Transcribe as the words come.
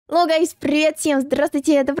Hello guys, привет всем,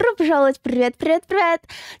 здравствуйте, добро пожаловать, привет.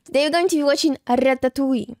 Today we're going to be watching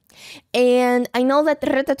Ratatouille. And I know that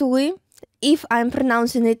Ratatouille, if I'm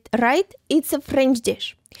pronouncing it right, it's a French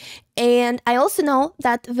dish. And I also know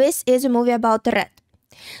that this is a movie about a rat.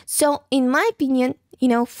 So in my opinion,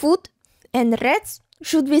 food and rats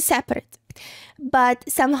should be separate. But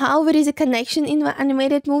somehow there is a connection in the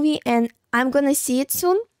animated movie and I'm gonna see it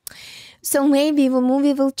soon. So maybe the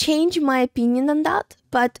movie will change my opinion on that,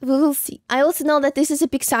 but we will see. I also know that this is a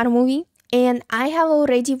Pixar movie, and I have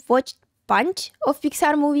already watched a bunch of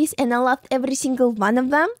Pixar movies, and I loved every single one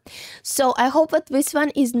of them. So I hope that this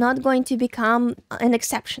one is not going to become an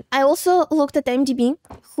exception. I also looked at IMDb,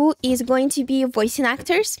 who is going to be voicing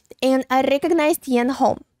actors, and I recognized Ian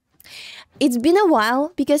Holm. It's been a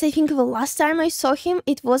while, because I think the last time I saw him,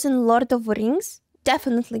 it was in Lord of the Rings.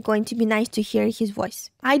 Definitely going to be nice to hear his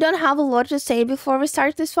voice. I don't have a lot to say before we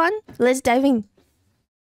start this one. Let's dive in.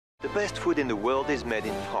 The best food in the world is made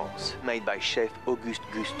in France, made by chef Auguste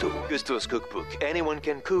Gusteau. Gusteau's cookbook. Anyone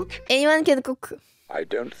can cook. Anyone can cook. I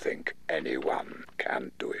don't think anyone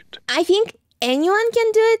can do it. I think anyone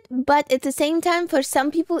can do it, but at the same time, for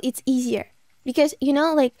some people, it's easier. Because,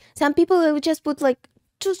 some people will just put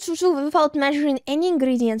without measuring any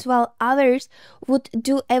ingredients, while others would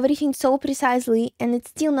do everything so precisely and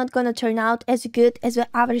it's still not gonna turn out as good as what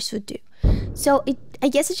others would do. So I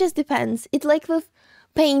guess it just depends. It's like with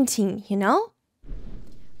painting,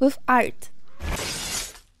 with art.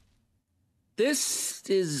 This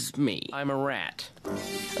is me. I'm a rat.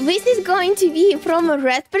 This is going to be from a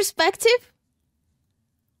rat perspective?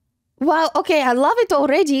 Wow, okay, I love it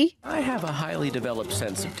already. I have a highly developed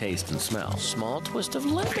sense of taste and smell. Small twist of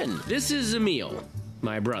lemon. This is Emil,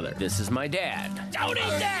 my brother. This is my dad. Don't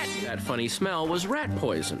eat that! That funny smell was rat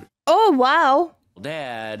poison. Oh, wow.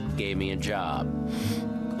 Dad gave me a job.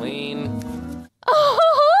 Clean.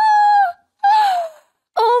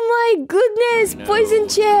 Oh my goodness, No. Poison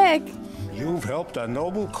check. You've helped a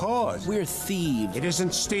noble cause. We're thieves. It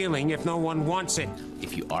isn't stealing if no one wants it.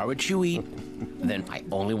 If you are what you eat, then I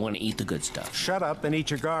only want to eat the good stuff. Shut up and eat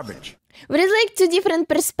your garbage. But it's like two different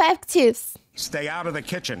perspectives. Stay out of the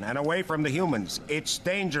kitchen and away from the humans. It's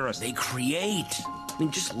dangerous. They create. I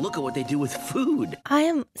mean, just look at what they do with food. I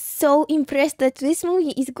am so impressed that this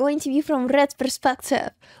movie is going to be from Red's perspective.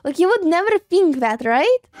 Like, you would never think that,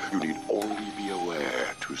 right? You need only be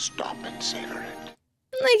aware to stop and savor it.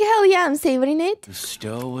 Like, hell yeah, I'm savoring it.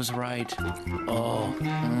 Gusteau was right. Oh.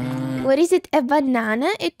 What is it? A banana?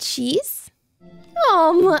 A cheese?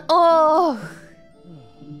 Oh my... Oh.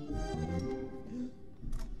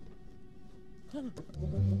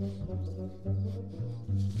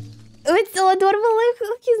 Oh, it's so adorable.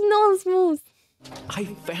 Look, his nose moves. I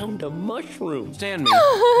found a mushroom. Stand me, but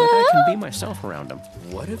I can be myself around him.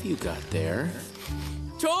 What have you got there?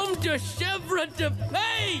 Tome de chèvre de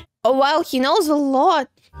paix! Oh wow, he knows a lot.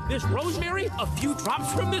 This rosemary, a few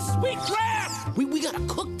drops from this sweet grass. We gotta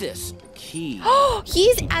cook this. Key.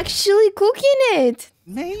 He's actually cooking it.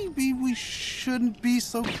 Maybe we shouldn't be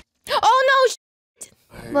so... Oh no!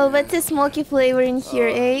 Well, what's the smoky flavor in here,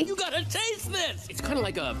 eh? You gotta taste this. It's kind of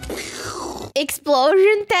like a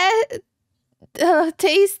Explosion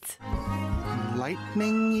taste.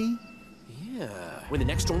 lightning-y? yeah. When the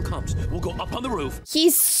next storm comes, we'll go up on the roof.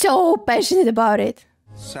 He's so passionate about it.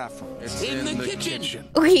 Saffron. It's in the kitchen.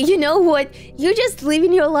 Okay, you know what? You just live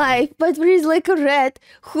in your life, but there is like a rat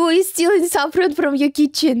who is stealing saffron from your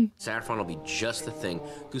kitchen. Saffron will be just the thing.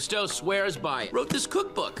 Gusteau swears by it. Wrote this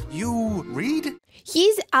cookbook. You read?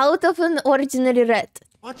 He's out of an ordinary rat.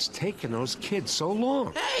 What's taking those kids so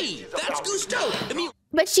long? Hey, that's Gusteau. I mean,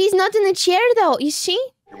 But she's not in a chair though, is she?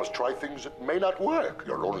 You must try things that may not work.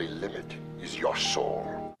 Your only limit is your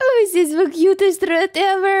soul. Oh, this is the cutest rat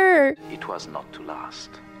ever. It was not to last.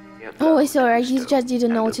 Oh, I saw her. I just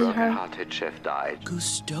didn't notice her. Hearted chef died.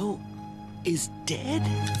 Gusteau is dead?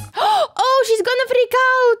 Oh, she's gonna freak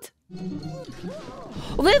out.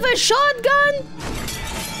 With a shotgun?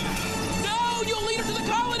 No, you'll lead her to the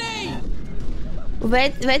colony!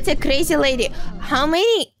 That's a crazy lady. How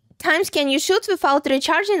many times can you shoot without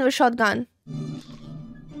recharging the shotgun?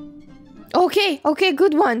 Okay,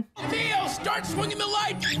 good one. Neil, start swinging the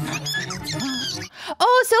light!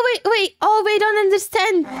 Oh, so wait. Oh, they don't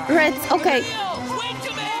understand. Rats, okay. Neil, swing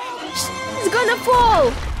to me! It's gonna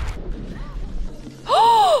fall.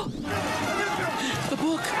 Oh, The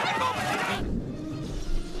book.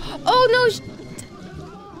 oh no.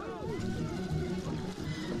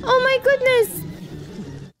 Oh my goodness.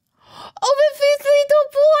 Oh, the little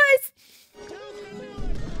boys.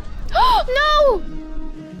 Oh, no.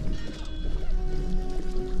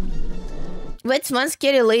 That's one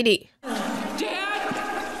scary lady. Dad!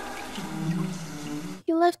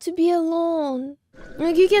 left to be alone.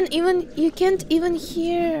 Like you can't even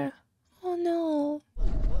hear. Oh no.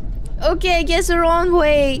 Okay, I guess the wrong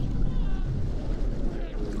way.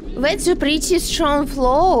 That's a pretty strong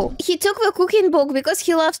flow. He took the cooking book because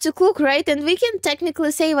he loves to cook, right? And we can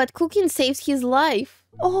technically say that cooking saves his life.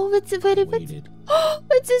 Oh, that's a very bad. Oh,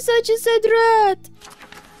 that's such a sad rat.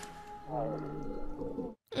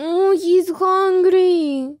 Oh, he's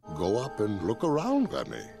hungry. Go up and look around,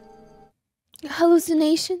 Remy.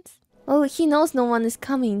 Hallucinations? Well, he knows no one is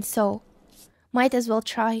coming, so might as well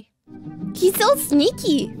try. He's so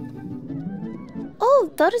sneaky.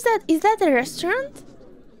 Oh, is that a restaurant?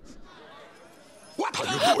 What are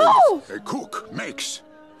you doing? Oh! A cook makes,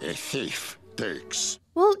 a thief takes.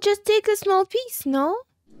 Well, just take a small piece, no?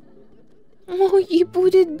 Oh, he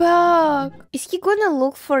put it back. Is he gonna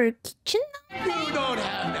look for a kitchen now? You don't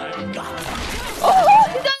have no guts. Oh,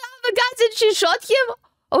 he don't have a gun and she shot him?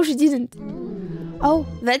 Oh, she didn't. Oh,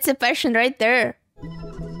 that's a passion right there.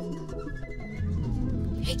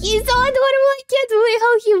 He's so adorable. I can't believe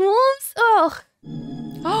how he moves. Oh.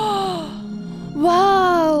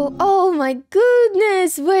 Wow. Oh my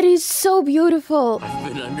goodness. That is so beautiful.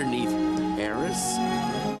 I've been underneath Paris.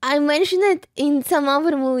 I mentioned it in some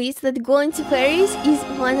other movies that going to Paris is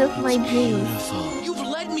one of my dreams. You've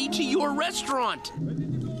led me to your restaurant.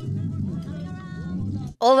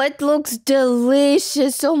 Oh, that looks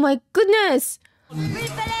delicious. Oh my goodness.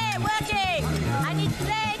 Working! I need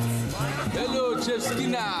plates! Hello, Chef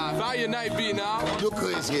Skinner. How your night be now? Look who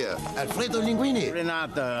is here. Alfredo Linguini.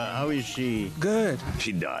 Renata, how is she? Good.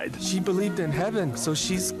 She died. She believed in heaven, so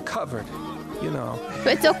she's covered. You know.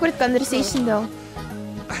 That's awkward conversation though.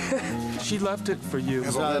 She left it for you.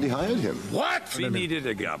 I've already hired him. What? She needed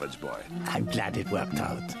a garbage boy. I'm glad it worked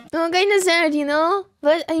out. Oh, kinda sad, you know?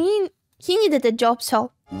 But I mean, he needed a job,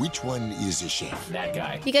 so. Which one is the chef? That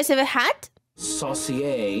guy. You guys have a hat?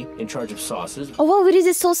 Saucier, in charge of sauces. Oh, wow, what is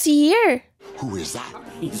a saucier? Who is that?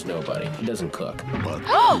 He's nobody. He doesn't cook. But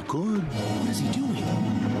he could. What is he doing?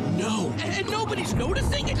 No. And nobody's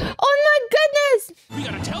noticing it. Oh my goodness! We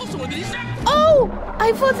gotta tell someone that he's... Oh!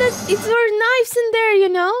 I thought that it were knives in there, you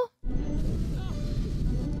know?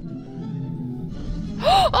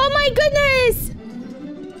 Oh my goodness!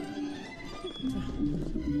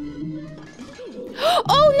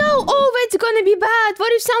 Oh no! Oh, that's gonna be bad!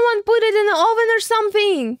 What if someone put it in the oven or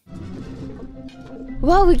something?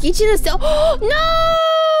 Wow, the kitchen is so... No!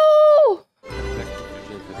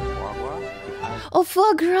 Oh,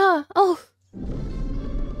 foie gras! Oh.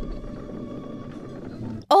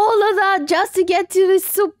 All of that just to get to the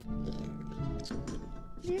soup.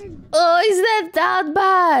 Oh, is that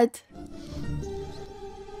bad?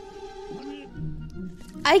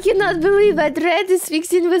 I cannot believe that Red is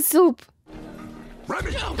fixing the soup.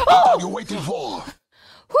 Remy, what are you waiting for?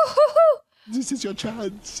 This is your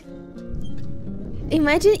chance.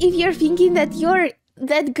 Imagine if you're thinking that you're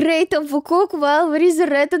that great of a cook while there is a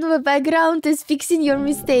red in the background is fixing your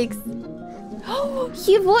mistakes. Oh,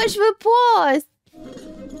 he washed the paws.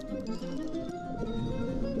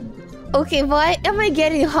 Okay, why am I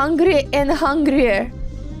getting hungry and hungrier?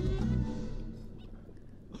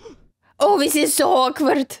 Oh, this is so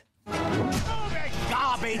awkward.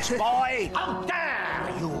 Garbage boy! How dare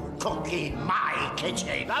you cook in my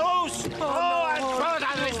kitchen? Loose! Oh, and throw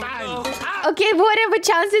down this man! Okay, what are the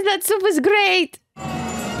chances that soup is great?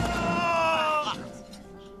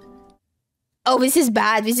 Oh, this is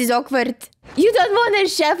bad. This is awkward. You don't want a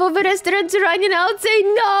chef of a restaurant running out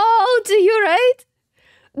saying no to you, right?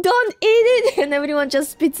 Don't eat it. And everyone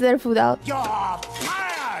just spits their food out. You're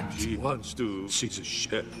fired! She wants to. She's a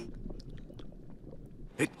chef.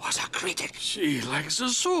 It was a critic. She likes the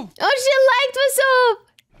soup. Oh, she liked the soup.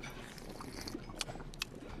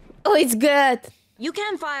 Oh, it's good. You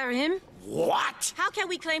can fire him. What? How can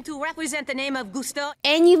we claim to represent the name of Gusto?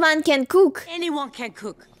 Anyone can cook. Anyone can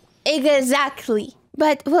cook. Exactly.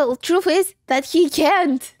 But, well, truth is that he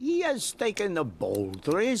can't. He has taken a bold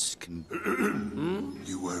risk.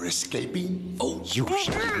 You were escaping? Oh, you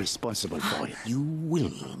should be responsible for it. You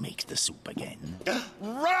will make the soup again.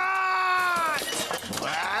 Oh!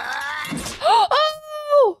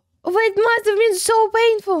 That must have been so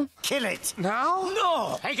painful. Kill it! Now?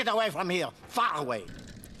 No! Take it away from here. Far away.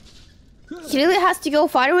 He really has to go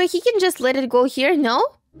far away. He can just let it go here, no?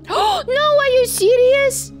 Oh, no, are you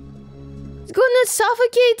serious? It's gonna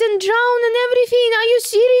suffocate and drown and everything. Are you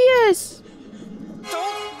serious?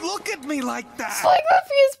 Don't look at me like that. It's like with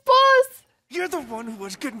his paws. You're the one who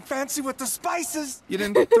was getting fancy with the spices. You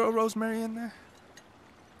didn't throw rosemary in there?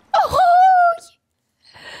 Oh,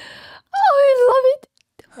 I love it.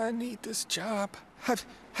 I need this job.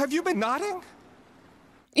 Have you been nodding?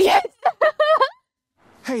 Yes.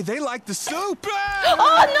 Hey, they like the soup.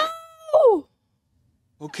 Oh no!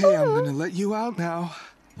 Okay, I'm gonna let you out now.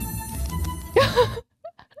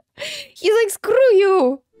 He's like, screw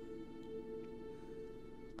you.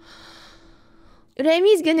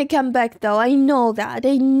 Remy's gonna come back though. I know that.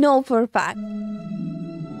 I know for a fact.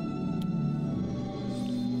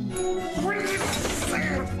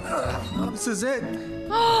 This is it.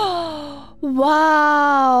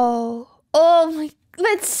 Wow. Oh my,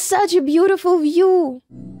 that's such a beautiful view.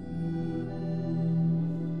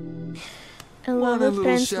 I love What a the little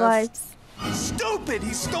French chef. vibes. Stupid!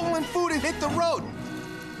 He's stolen food and hit the road.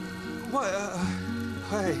 What?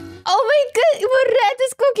 Hey. Oh my god, Red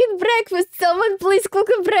is cooking breakfast. Someone please cook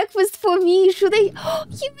a breakfast for me. Should I? Oh,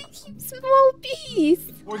 he made him small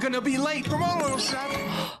piece. We're gonna be late. Come on, little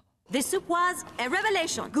chef. This soup was a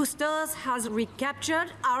revelation. Gusto's has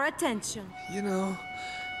recaptured our attention. You know.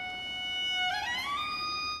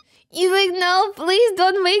 He's like, no, please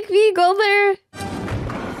don't make me go there.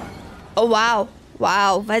 Oh wow,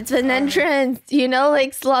 wow, that's an entrance. You know,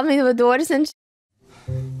 like slamming the doors and.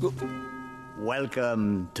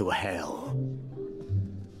 Welcome to hell.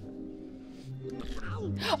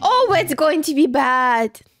 Oh, it's going to be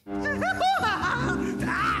bad.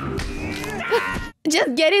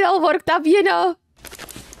 Just get it all worked up, you know.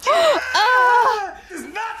 Ah! It's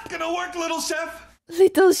not gonna work, little chef.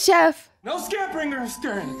 Little chef. No scampering or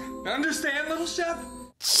stern. Understand, little chef?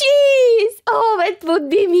 Cheese! Oh, that would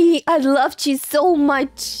be me. I love cheese so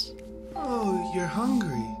much. Oh, you're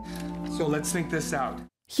hungry. So let's think this out.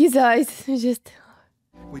 His eyes are just...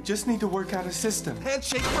 We just need to work out a system.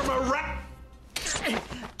 Handshake from a rat.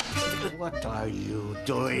 What are you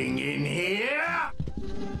doing in here?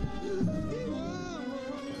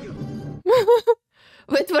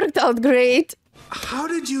 It worked out great. How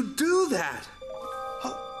did you do that?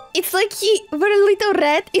 It's like our little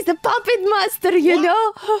rat is a puppet master, you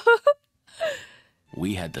know?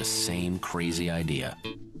 We had the same crazy idea.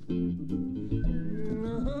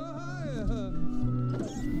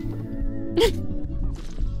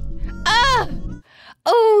 Ah!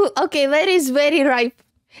 Oh, okay, that is very ripe.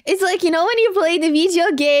 It's like, you know, when you play the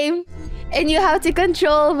video game and you have to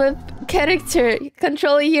control the character,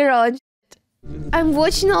 control a hero. I'm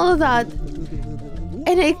watching all of that.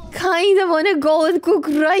 And I kind of want to go and cook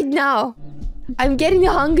right now. I'm getting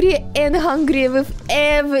hungry and hungry with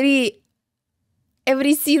every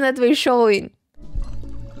scene that we're showing.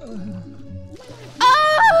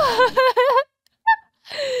 Ah!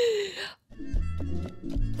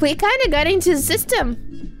 We kind of got into the system.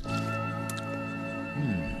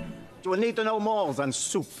 You will need to know more than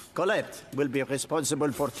soup. Colette will be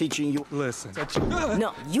responsible for teaching you. Listen.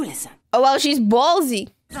 No, you listen. Oh, well, she's ballsy.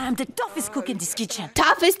 I'm the toughest cook in this kitchen.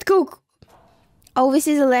 Toughest cook. Oh, this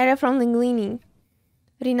is a letter from Linguini.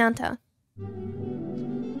 Renata.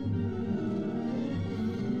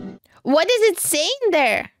 What is it saying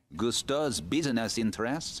there? Gusto's business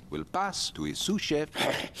interests will pass to his sous chef.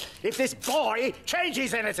 If this boy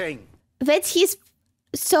changes anything. That's his...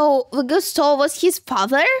 So, Gusto was his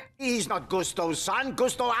father? He's not Gusto's son.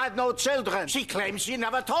 Gusto had no children. She claims she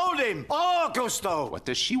never told him. Oh, Gusto. What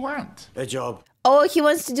does she want? A job. Oh, he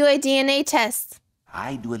wants to do a DNA test.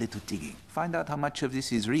 I do a little digging. Find out how much of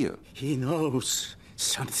this is real. He knows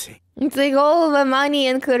something. It's like all the money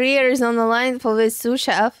and career is on the line for this sous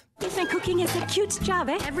chef. Different cooking is a cute job,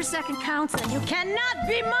 eh? Every second counts and you cannot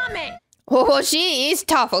be mommy. Oh, she is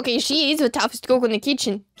tough. Okay, she is the toughest cook in the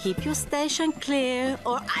kitchen. Keep your station clear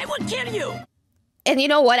or I will kill you. And you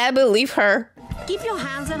know what? I believe her. Keep your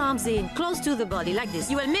hands and arms in, close to the body, like this.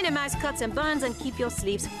 You will minimize cuts and burns and keep your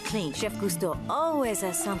sleeves clean. Chef Gusto always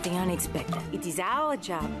has something unexpected. It is our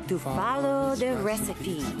job to follow the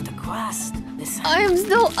recipe, the crust, the sun.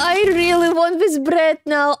 I really want this bread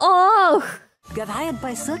now. Oh! Got hired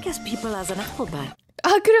by circus people as an acrobat.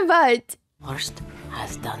 Acrobat. Worst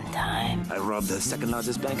has done time. I robbed the second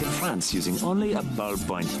largest bank in France using only a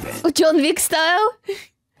ballpoint pen. Oh, John Wick style?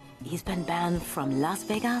 He's been banned from Las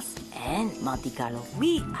Vegas and Monte Carlo.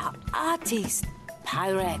 We are artists,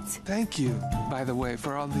 pirates. Thank you, by the way,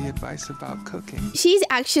 for all the advice about cooking. She's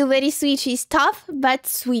actually very sweet. She's tough, but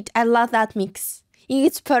sweet. I love that mix.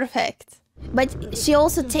 It's perfect. But she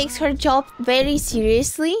also takes her job very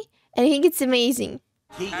seriously. And I think it's amazing.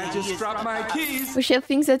 I just dropped my keys. The chef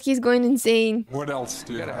thinks that he's going insane. What else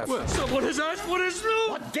do you have? Someone has asked what is new.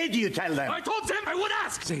 What did you tell them? I told them I would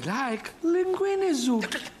ask. They like linguine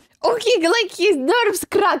soup. Okay, like his nerves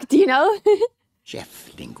cracked, you know?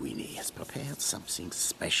 Chef Linguini has prepared something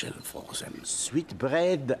special for them. Sweet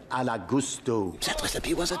bread à la Gusto. That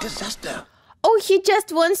recipe was a disaster. Oh, he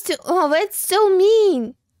just wants to... Oh, that's so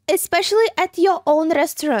mean. Especially at your own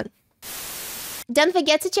restaurant. Don't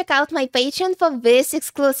forget to check out my Patreon for this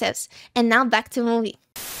exclusives. And now back to movie.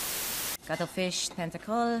 Cuttlefish,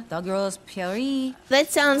 tentacle, dog roast, puree.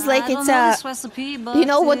 That sounds like it's this recipe, but you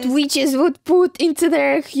know what witches would put into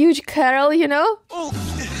their huge kettle, you know? Oh,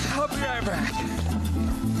 I'll be right back.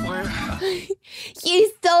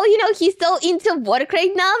 He's so into work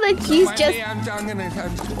right now that he's just... I'm gonna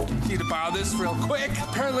need to borrow this real quick.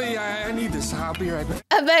 Apparently, I need this. I'll be right back.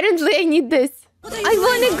 Apparently, I need this. I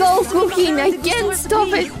wanna go cooking. I can't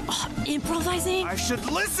stop it. Improvising? I should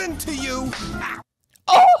listen to you.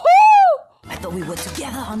 Oh! I thought we were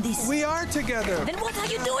together on this. We are together. Then what are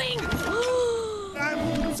you doing?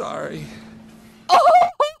 I'm sorry. Oh!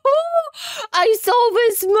 I saw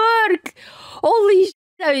the smirk. Holy shit,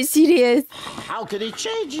 are you serious? How can he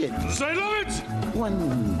change it? I love it.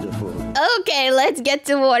 Wonderful. Okay, let's get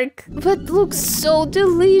to work. That looks so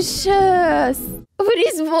delicious. There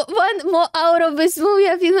is one more hour of this movie.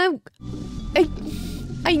 I feel like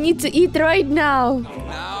I need to eat right now.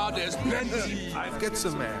 Now there's plenty. I've got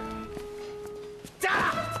some man.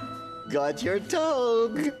 Got your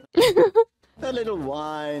togue. A little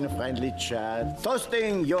wine, friendly chat.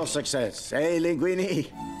 Toasting your success. Hey,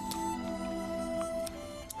 Linguini.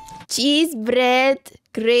 Cheese, bread,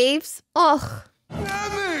 grapes. Oh.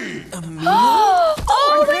 Emmy!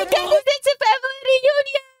 Oh my goodness, it's a family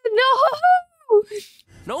reunion. No.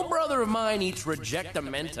 No brother of mine eats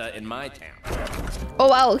rejectamenta in my town. Oh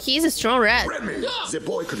wow, he's a strong rat. Remy, the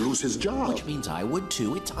boy could lose his job. Which means I would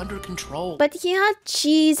too. It's under control. But he had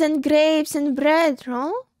cheese and grapes and bread,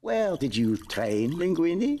 no? Well, did you train,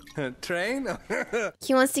 Linguini? Train?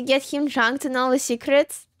 He wants to get him drunk to know the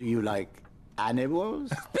secrets. Do you like animals?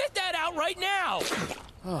 Spit that out right now!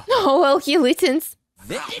 Oh well, he listens.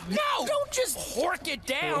 No! Don't just hork it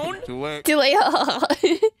down! Too late. Too late.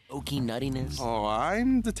 Oaky nuttiness. Oh,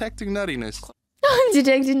 I'm detecting nuttiness. I'm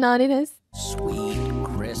detecting naughtiness. Sweet,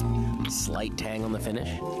 crisp, slight tang on the finish.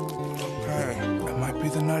 Hey, it might be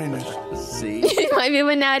the nuttiness. See? It might be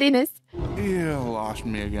my naughtiness. You lost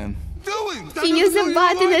me again. He used a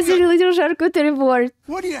button as a little charcuterie board.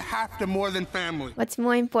 What do you have to more than family? What's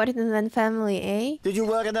more important than family, eh? Did you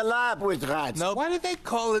work in a lab with rats? No. Why do they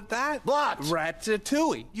call it that? What?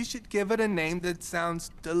 Ratatouille. You should give it a name that sounds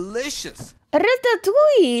delicious.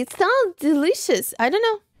 Ratatouille. It sounds delicious. I don't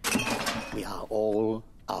know. We are all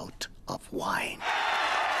out of wine.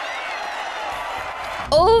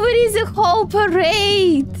 Oh, there is a whole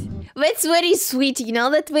parade. That's very sweet, you know,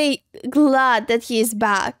 that we're glad that he is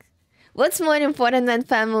back. What's more important than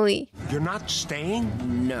family? You're not staying?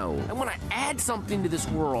 No. I want to add something to this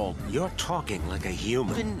world. You're talking like a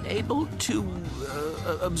human. Been able to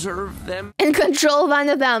observe them. And control one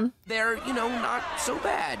of them. They're, not so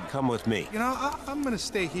bad. Come with me. You know, I'm gonna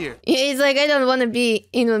stay here. He's like, I don't want to be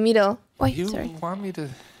in the middle. Wait, You sorry. want me to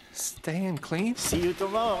stay and clean? See you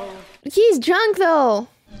tomorrow. He's drunk though.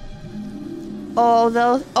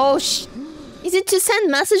 Is it to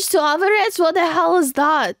send message to other rats? What the hell is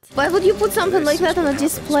that? Why would you put something like that on a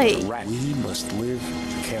display? We must live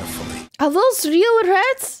carefully. Are those real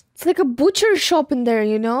rats? It's like a butcher shop in there,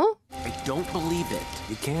 you know? I don't believe it.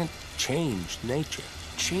 You can't change nature.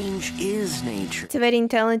 Change is nature. It's a very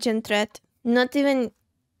intelligent rat. Not even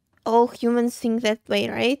all humans think that way,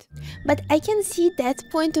 right? But I can see that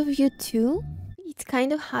point of view too. It's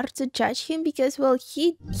kind of hard to judge him because, well,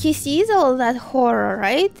 he sees all that horror,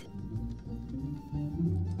 right?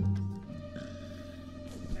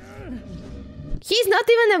 He's not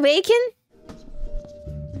even awakened?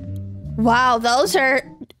 Wow,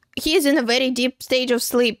 he's in a very deep stage of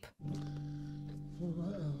sleep.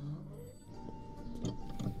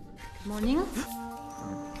 Morning.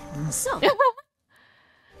 So,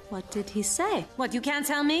 what did he say? What, you can't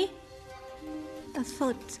tell me? I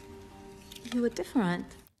thought you were different.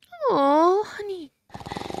 Oh, honey.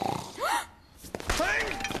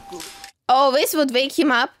 Oh, this would wake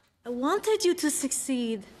him up. I wanted you to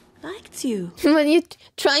succeed. Liked you. When you're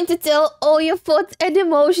trying to tell all your thoughts and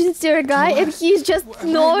emotions to a guy and he's just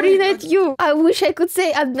snoring at you. I wish I could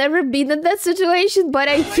say I've never been in that situation, but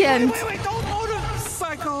I can't. Wait, don't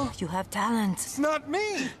motorcycle. You have talent. It's not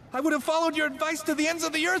me. I would have followed your advice to the ends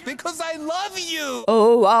of the earth because I love you.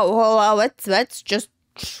 Oh, wow, that's just...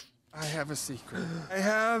 I have a secret. I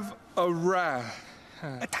have a rat.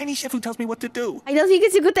 A tiny chef who tells me what to do. I don't think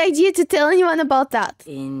it's a good idea to tell anyone about that.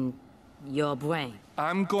 In your brain.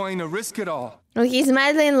 I'm going to risk it all. Oh, he's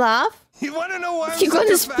madly in love? You want to know why I'm You're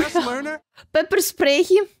gonna such a fast learner? Pepper spray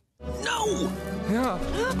him? No! Yeah.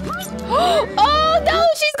 Oh no,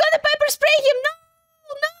 she's gonna pepper spray him!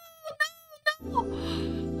 No!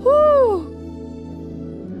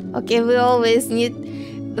 Whew. Okay, we always need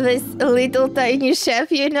this little tiny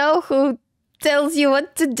chef, you know, who tells you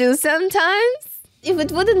what to do sometimes. If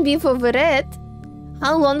it wouldn't be for the rat,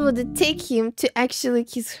 how long would it take him to actually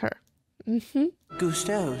kiss her?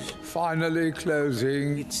 Gusto's. Finally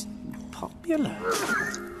closing. It's popular.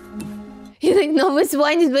 He's like, no, this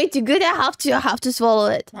wine is way too good. I have to swallow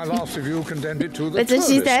it. I'll ask if you can lend it to the That's what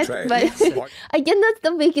she said. train. But I cannot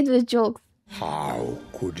stop making with jokes. How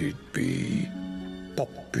could it be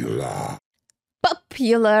popular?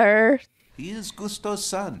 Popular. He is Gusto's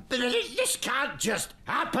son. This can't just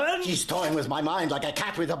happen. He's toying with my mind like a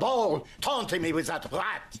cat with a ball, taunting me with that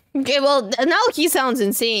rat. Okay, well, now he sounds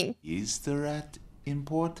insane. Is the rat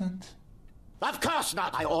important? Of course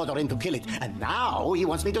not. I ordered him to kill it. And now he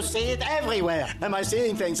wants me to see it everywhere. Am I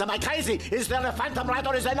seeing things? Am I crazy? Is there a phantom rat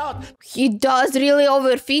or is there not? He does really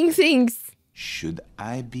overthink things. Should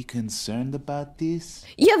I be concerned about this?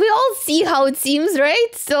 Yeah, we all see how it seems, right?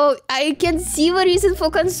 So I can see the reason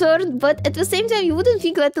for concern, but at the same time, you wouldn't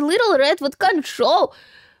think that the little rat would control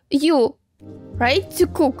you, right? To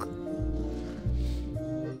cook.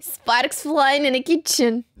 Sparks flying in the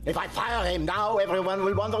kitchen. If I fire him now, everyone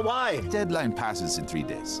will wonder why. Deadline passes in 3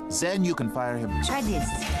 days. Then you can fire him. Try this.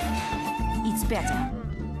 It's better.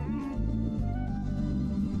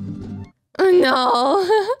 Oh no.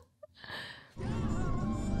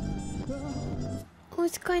 Oh,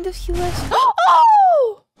 it's kind of humorous.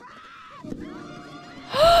 Oh! No!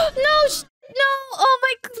 No! Oh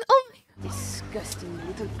my! Oh my! Disgusting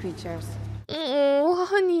little creatures. Oh,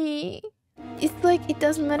 honey. It's like it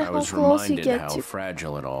doesn't matter how close you get how to.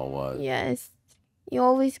 fragile it all was. Yes, you're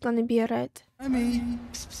always gonna be a rat.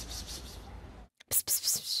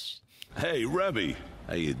 Hey, Remy.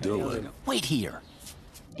 How you doing? Wait here.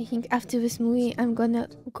 I think after this movie, I'm gonna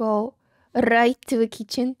go right to the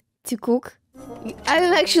kitchen to cook.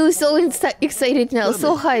 I'm actually so excited now,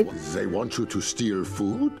 so hyped. They want you to steal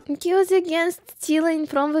food? He was against stealing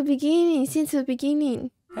from the beginning, since the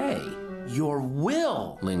beginning. Hey, your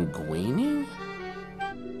will, Linguini?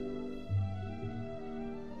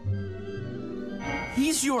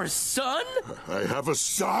 He's your son? I have a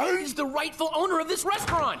son? He's the rightful owner of this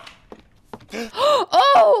restaurant!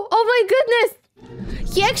 Oh my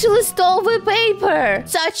goodness! He actually stole the paper!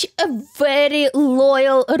 Such a very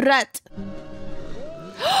loyal rat.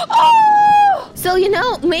 Oh! So, you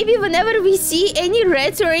know, maybe whenever we see any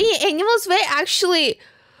rats or any animals, they actually,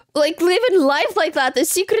 like, live in life like that. A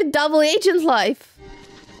secret double agent life.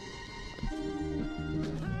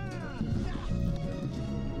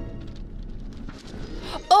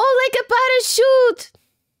 Oh, like a parachute!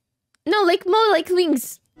 No, like more like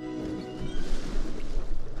wings.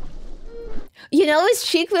 You know this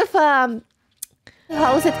trick with, how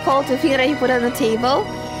is it called? The thing that you put on the table?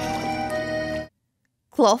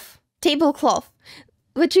 Cloth. Tablecloth.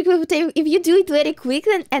 The trick with the table, if you do it very quick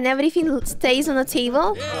and everything stays on the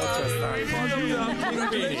table.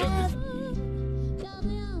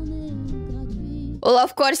 Well,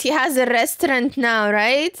 of course, he has a restaurant now,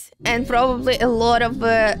 right? And probably a lot of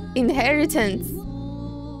inheritance.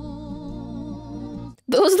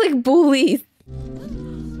 Those like bullies.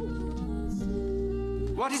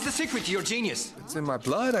 What is the secret to your genius? It's in my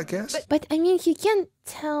blood, I guess. But I mean, he can't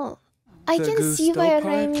tell. I The can see Gusto why part?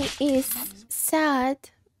 Remy is sad,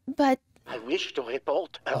 but... I wish to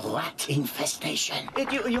report a rat infestation.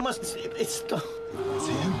 You must... It's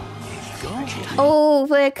him. Oh,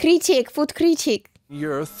 the critic, food critic.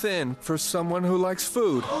 You're thin for someone who likes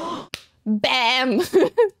food. Bam!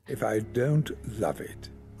 If I don't love it,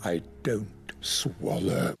 I don't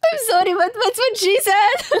swallow. I'm sorry, but that's what she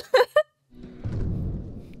said.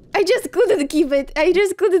 I just couldn't keep it. I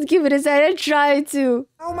just couldn't keep it aside. I tried to.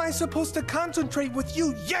 How am I supposed to concentrate with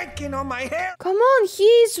you yanking on my hair? Come on,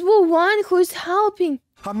 he's the one who's helping.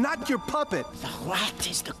 I'm not your puppet. The rat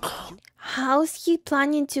is the cook. How's he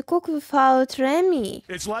planning to cook without Remy?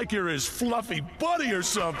 It's like you're his fluffy buddy or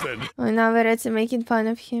something. Oh, now the rats are making fun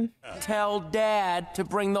of him. Tell Dad to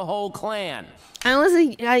bring the whole clan.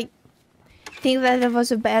 Honestly, I think that it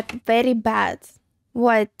was very bad,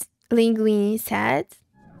 what Linguini said.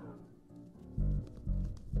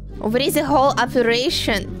 Over is a whole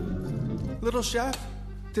operation. Little chef,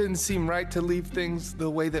 didn't seem right to leave things the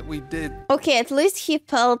way that we did. Okay, at least he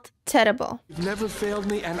felt terrible. You've never failed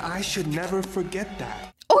me, and I should never forget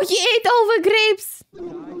that. Oh, he ate all the grapes!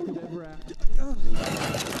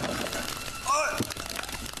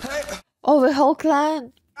 Hey, Oh, the whole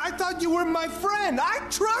clan. I thought you were my friend. I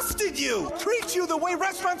trusted you. Treat you the way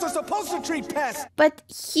restaurants are supposed to treat pests. But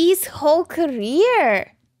his whole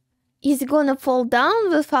career is gonna fall down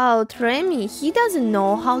without Remy. He doesn't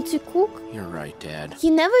know how to cook. You're right, Dad. He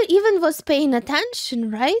never even was paying attention,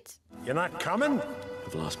 right? You're not coming?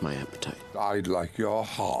 I've lost my appetite. I'd like your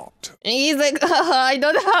heart. And he's like, I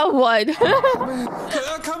don't have one.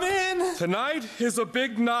 Come in. Tonight is a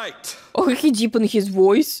big night. Oh, he deepened his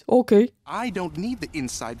voice. Okay. I don't need the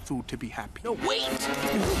inside food to be happy. No, wait!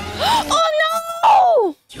 Oh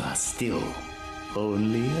no! You are still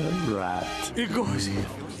only a rat.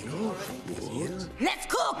 Let's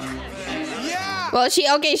cook! Yeah. Well,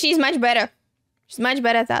 she's much better. She's much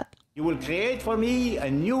better at that. You will create for me a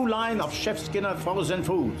new line of Chef Skinner frozen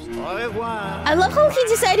foods. Au revoir. I love how he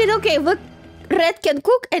decided, okay, the rat can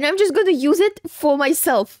cook and I'm just gonna use it for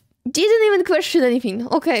myself. Didn't even question anything.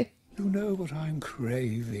 Okay. You know what I'm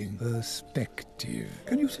craving? Perspective.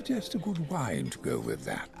 Can you suggest a good wine to go with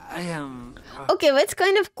that? Okay, that's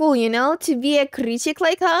kind of cool, you know, to be a critic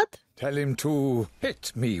like that. Tell him to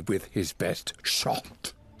hit me with his best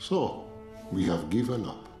shot. So, we have given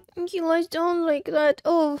up. He lies down like that.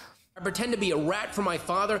 Oh. I pretend to be a rat for my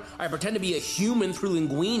father. I pretend to be a human through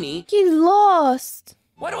Linguini. He's lost.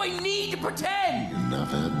 Why do I need to pretend? You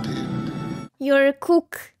never did. You're a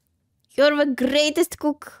cook. You're the greatest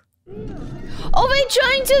cook. Oh, they're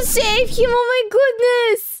trying to save him. Oh my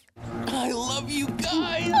goodness. I love you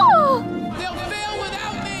guys. Oh. They'll fail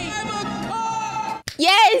without me. I'm a cook.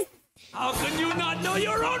 Yes. How can you not know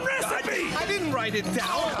your own recipe? I didn't write it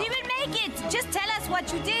down. We will make it. Just tell us what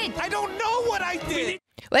you did. I don't know what I did.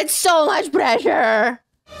 With so much pressure.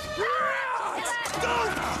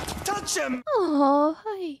 Don't touch him. Oh,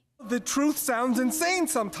 hi. The truth sounds insane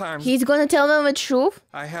sometimes. He's gonna tell them the truth?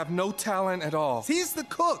 I have no talent at all. He's the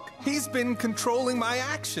cook. He's been controlling my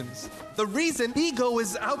actions. The reason Ego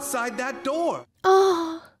is outside that door.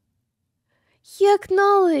 Oh. He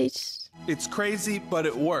acknowledged. It's crazy, but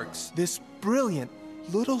it works. This brilliant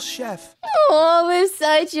little chef. Oh, with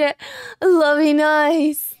such a loving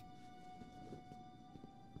eyes.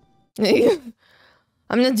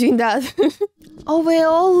 I'm not doing that. Oh, we're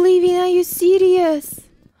all leaving. Are you serious?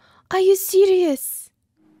 Are you serious?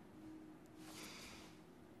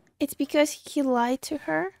 It's because he lied to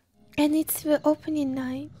her? And it's the opening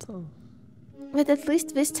night. But at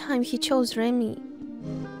least this time he chose Remy.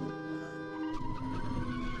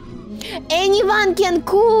 Anyone can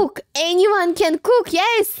cook! Anyone can cook,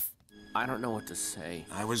 yes! I don't know what to say.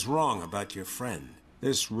 I was wrong about your friend.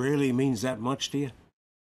 This really means that much to you?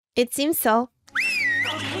 It seems so.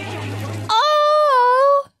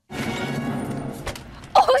 Oh!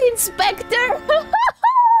 Oh, Inspector!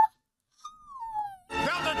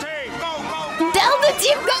 Delta team, go, go, go! Delta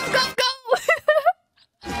team, go, go, go!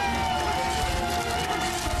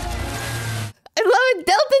 I love it.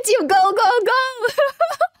 Delta team, go, go, go!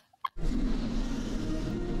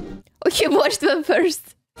 Okay, watch them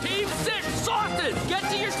first. Team 6, sausage! Get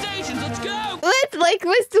to your stations, let's go! That's like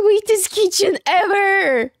the sweetest kitchen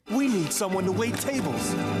ever! We need someone to wait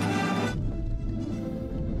tables.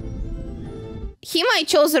 He might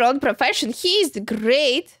chose the wrong profession. He is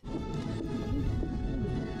great.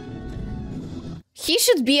 He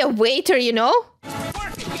should be a waiter, you know?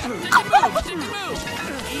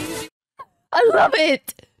 I love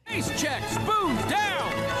it! Face check, spoons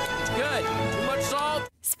down! Good. Too much salt?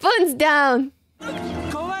 Spoons down!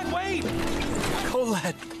 Colette, wait!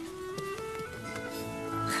 Colette.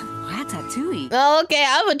 Ratatouille. Okay,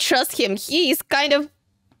 I would trust him. He's kind of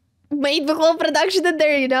made the whole production in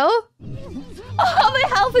there, you know? Oh, my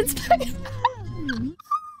health inspector!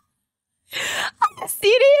 Are you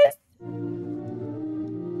serious?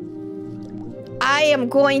 I am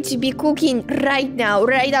going to be cooking right now,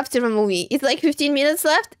 right after the movie. It's like 15 minutes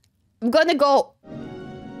left. I'm gonna go.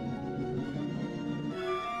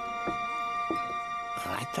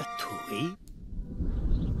 Ratatouille?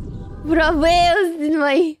 There are whales in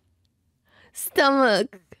my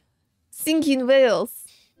stomach. Sinking whales.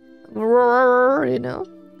 You know?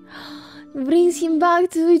 Brings him back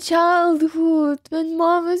to the childhood when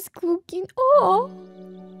mama's cooking. Oh!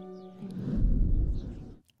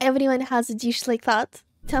 Everyone has a dish like that.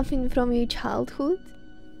 Something from your childhood.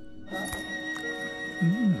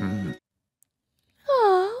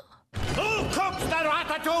 Oh. Who cooks the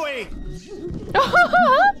ratatouille?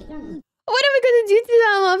 What are we gonna do to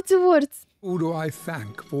them afterwards? Who do I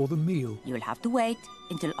thank for the meal? You'll have to wait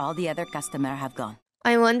until all the other customers have gone.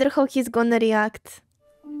 I wonder how he's gonna react.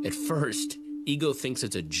 At first, Ego thinks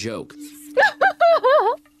it's a joke.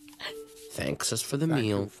 Thanks us for the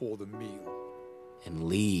meal. And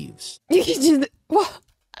leaves.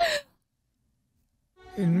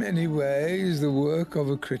 In many ways, the work of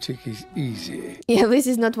a critic is easy. Yeah, this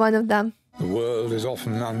is not one of them. The world is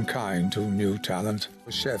often unkind to new talent.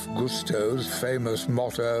 Chef Gusteau's famous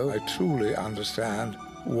motto, I truly understand.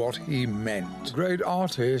 what he meant. Great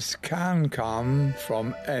artists can come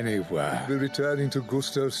from anywhere. We'll be returning to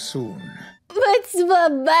Gusto soon. That's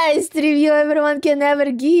the best review everyone can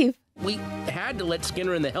ever give. We had to let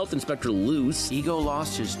Skinner and the health inspector loose. Ego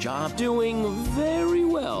lost his job, doing very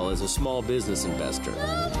well as a small business investor.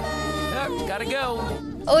 Gotta go.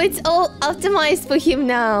 Oh, it's all optimized for him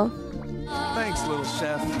now. Thanks, little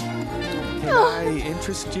chef. Can I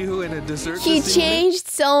interest you in a dessert He this evening? changed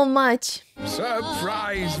so much.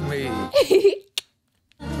 Surprise me.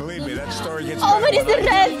 Believe me, that story gets Oh, what is the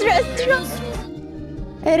restaurant?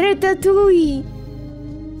 Ratatouille.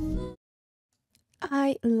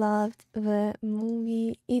 I loved the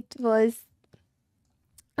movie. It was...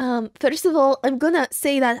 first of all, I'm gonna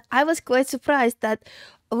say that I was quite surprised that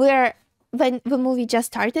when the movie just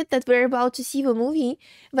started, that we're about to see the movie,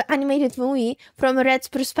 the animated movie, from Red's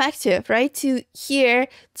perspective, right? To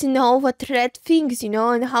know what Red thinks, you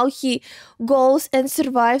know, and how he goes and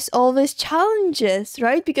survives all these challenges,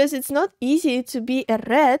 right? Because it's not easy to be a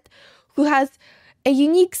Red who has a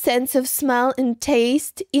unique sense of smell and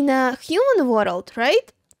taste in a human world,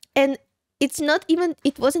 right? And it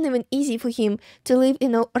wasn't even easy for him to live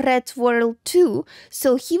in a Red world too,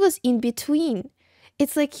 so he was in between.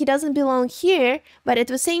 It's like he doesn't belong here, but at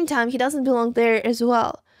the same time, he doesn't belong there as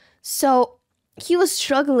well. So he was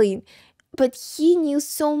struggling, but he knew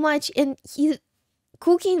so much, and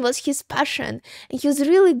cooking was his passion, and he was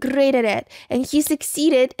really great at it, and he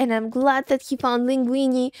succeeded, and I'm glad that he found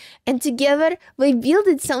Linguini, and together they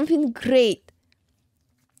built something great.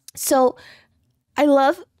 So I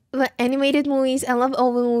love the animated movies, I love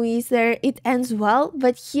all the movies there, it ends well,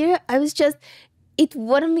 but here it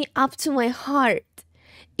warmed me up to my heart.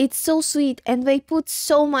 It's so sweet, and they put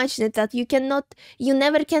so much in it that you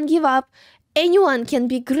never can give up. Anyone can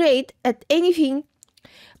be great at anything.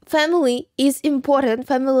 Family is important.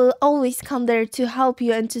 Family will always come there to help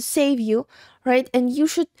you and to save you, right? And you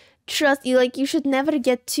should trust, you should never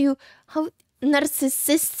get too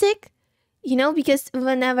narcissistic, you know, because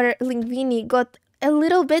whenever Linguini got a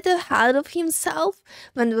little bit ahead of himself,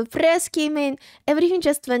 when the press came in, everything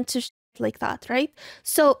just went to shit like that, right?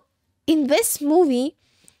 So in this movie,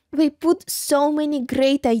 they put so many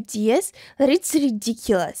great ideas that it's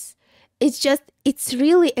ridiculous. It's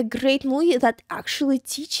really a great movie that actually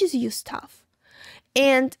teaches you stuff.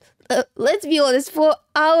 And let's be honest, for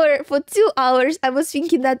 2 hours, I was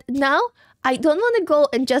thinking that now I don't want to go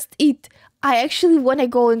and just eat. I actually want to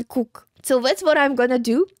go and cook. So that's what I'm gonna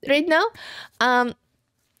do right now.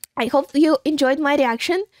 I hope you enjoyed my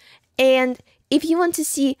reaction, and if you want to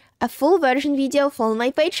see a full version video, follow my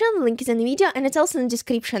Patreon, link is in the video, and it's also in the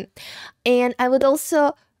description. And I would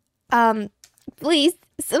also, please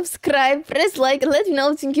subscribe, press like, and let me know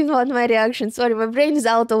what you think about my reaction. Sorry, my brain is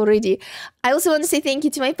out already. I also want to say thank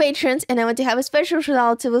you to my patrons, and I want to have a special shout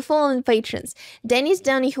out to the following patrons: Dennis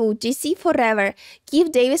Donahue, GC Forever,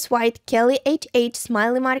 Keith Davis White, Kelly HH,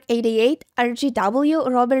 Smiley Mark 88, RGW,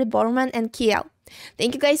 Robert Borman, and Kiel.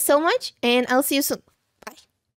 Thank you guys so much, and I'll see you soon.